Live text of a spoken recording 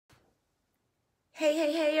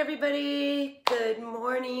Hey, everybody. Good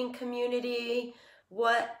morning, community.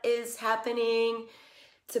 What is happening?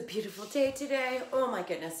 It's a beautiful day today. Oh my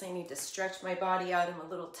goodness, I need to stretch my body out. I'm a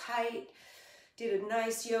little tight. Did a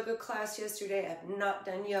nice yoga class yesterday. I have not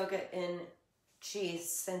done yoga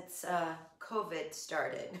since COVID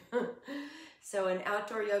started. So an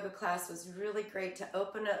outdoor yoga class was really great to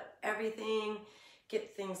open up everything,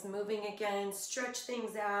 get things moving again, stretch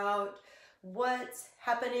things out. What's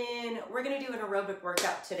happening? We're gonna do an aerobic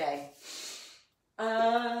workout today.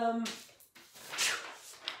 Here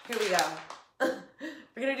we go.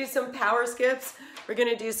 We're gonna do some power skips. We're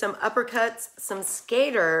gonna do some uppercuts, some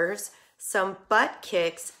skaters, some butt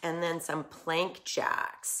kicks, and then some plank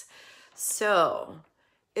jacks. So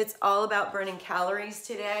it's all about burning calories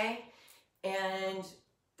today, and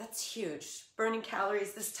that's huge. Burning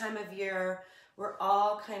calories this time of year. We're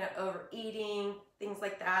all kind of overeating, things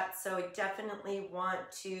like that. So I definitely want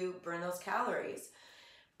to burn those calories.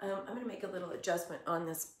 I'm gonna make a little adjustment on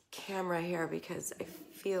this camera here because I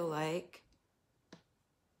feel like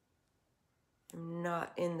I'm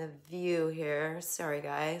not in the view here. Sorry,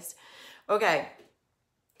 guys. Okay,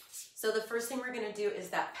 so the first thing we're gonna do is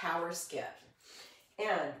that power skip.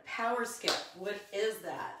 And power skip, what is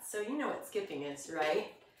that? So you know what skipping is,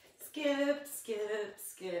 right? Skip, skip,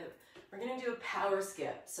 skip. We're gonna do a power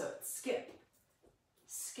skip. So it's skip,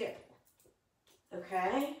 skip,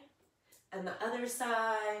 okay? And the other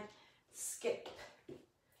side, skip,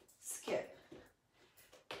 skip.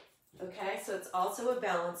 Okay, so it's also a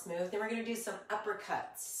balance move. Then we're gonna do some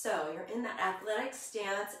uppercuts. So you're in that athletic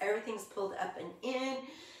stance, everything's pulled up and in,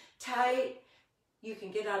 tight. You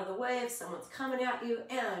can get out of the way if someone's coming at you,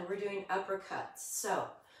 and we're doing uppercuts. So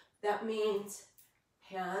that means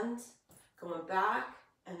hands going back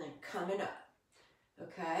and then coming up,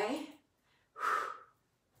 okay?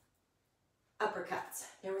 Uppercuts.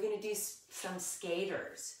 Then we're gonna do some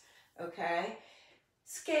skaters, okay?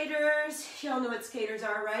 Skaters, y'all know what skaters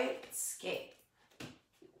are, right? Skate.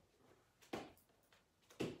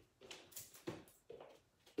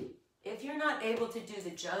 If you're not able to do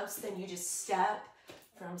the jumps, then you just step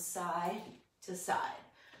from side to side,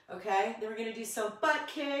 okay? Then we're gonna do some butt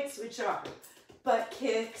kicks, which are butt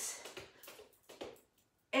kicks.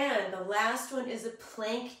 And the last one is a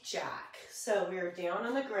plank jack. So we're down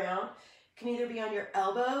on the ground. You can either be on your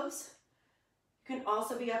elbows. You can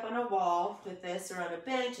also be up on a wall with this, or on a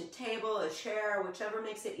bench, a table, a chair, whichever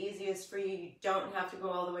makes it easiest for you. You don't have to go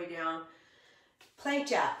all the way down. Plank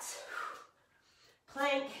jacks.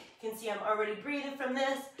 Plank, you can see I'm already breathing from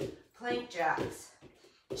this. Plank jacks.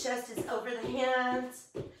 Chest is over the hands.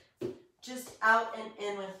 Just out and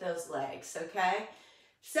in with those legs, okay?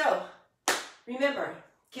 So, remember,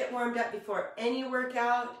 get warmed up before any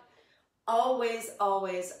workout. Always,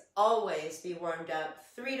 always, always be warmed up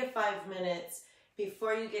 3 to 5 minutes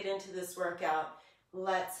before you get into this workout.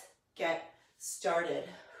 Let's get started.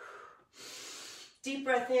 Deep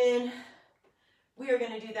breath in. We are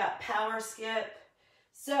going to do that power skip.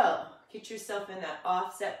 So get yourself in that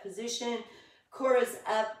offset position. Core is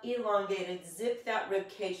up, elongated. Zip that rib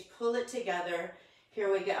cage, pull it together. Here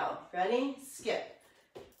we go. Ready? Skip.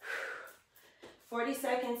 40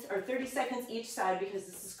 seconds or 30 seconds each side because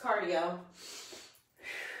this is cardio.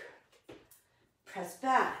 Press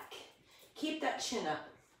back. Keep that chin up.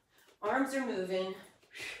 Arms are moving.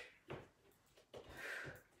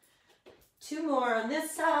 2 more on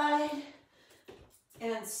this side.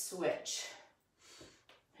 And switch.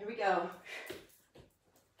 Here we go.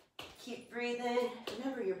 Keep breathing.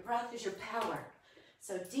 Remember, your breath is your power.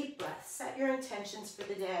 So deep breath. Set your intentions for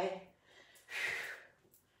the day.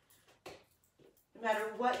 No matter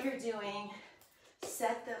what you're doing,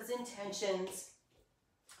 set those intentions.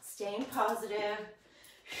 Staying positive.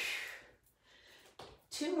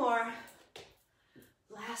 2 more.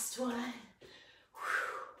 Last one.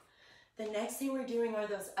 The next thing we're doing are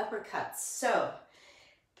those uppercuts. So,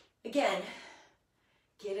 again,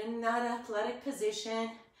 get in that athletic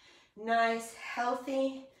position. Nice,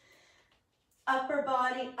 healthy, upper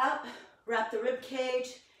body up. Wrap the rib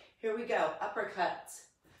cage. Here we go, uppercuts.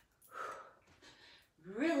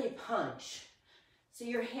 Really punch. So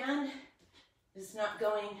your hand is not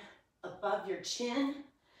going above your chin.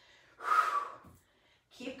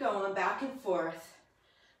 Keep going back and forth.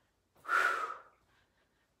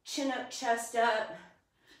 Chin up, chest up.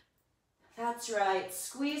 That's right.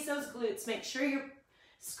 Squeeze those glutes. Make sure you're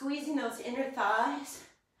squeezing those inner thighs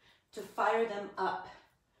to fire them up.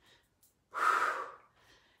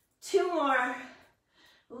 2 more.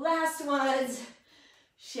 Last ones.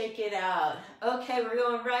 Shake it out. Okay, we're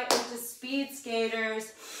going right into speed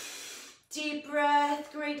skaters. Deep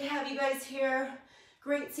breath. Great to have you guys here.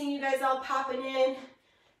 Great seeing you guys all popping in.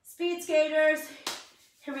 Speed skaters,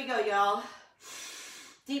 here we go, y'all.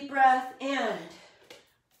 Deep breath and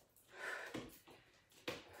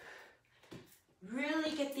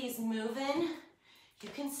really get these moving. You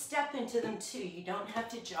can step into them too. You don't have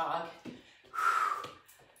to jog.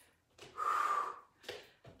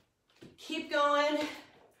 Keep going.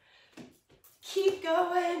 Keep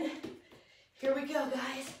going. Here we go,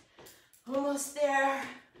 guys. Almost there.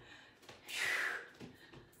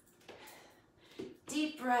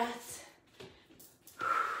 Deep breaths.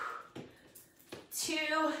 2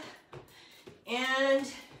 and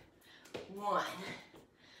 1.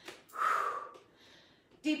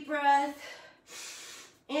 Deep breath.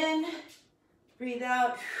 In. Breathe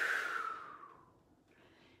out.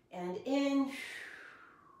 And in.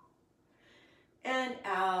 And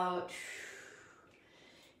out.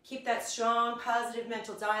 Keep that strong, positive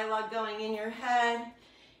mental dialogue going in your head.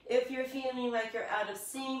 If you're feeling like you're out of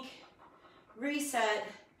sync, reset.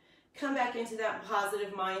 Come back into that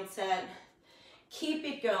positive mindset. Keep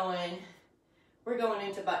it going. We're going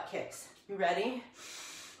into butt kicks. You ready?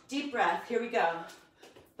 Deep breath. Here we go.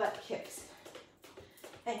 Butt kicks.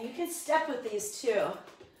 And you can step with these too.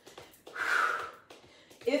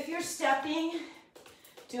 If you're stepping,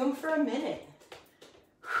 do them for a minute.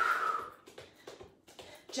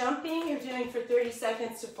 Jumping, you're doing for 30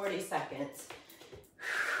 seconds to 40 seconds.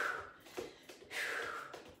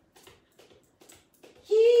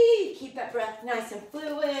 Keep that breath nice and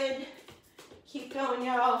fluid. Keep going,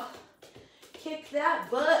 y'all. Kick that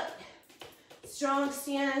butt. Strong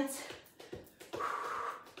stance.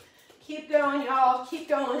 Keep going, y'all. Keep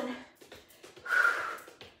going.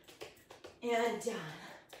 And done.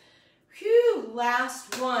 Whew,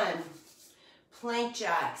 last one. Plank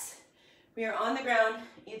jacks. We are on the ground,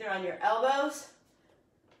 either on your elbows,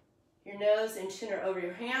 your nose and chin are over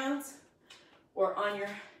your hands, or on your,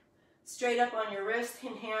 straight up on your wrists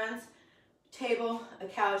and hands, table, a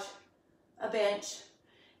couch, a bench,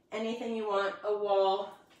 anything you want, a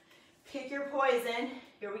wall. Pick your poison.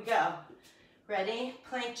 Here we go. Ready?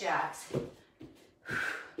 Plank jacks.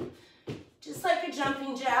 Just like a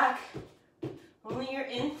jumping jack, only you're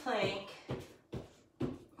in plank.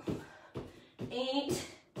 8,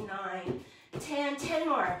 9, 10, 10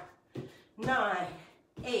 more. 9,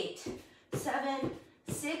 8, 7,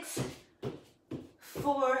 6,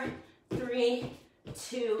 4, 3,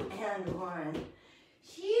 2, and 1.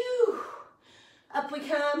 Phew. Up we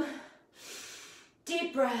come.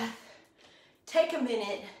 Deep breath. Take a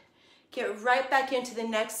minute. Get right back into the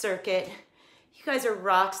next circuit. You guys are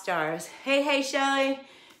rock stars. Hey, hey, Shelly.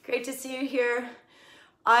 Great to see you here.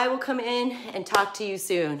 I will come in and talk to you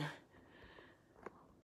soon.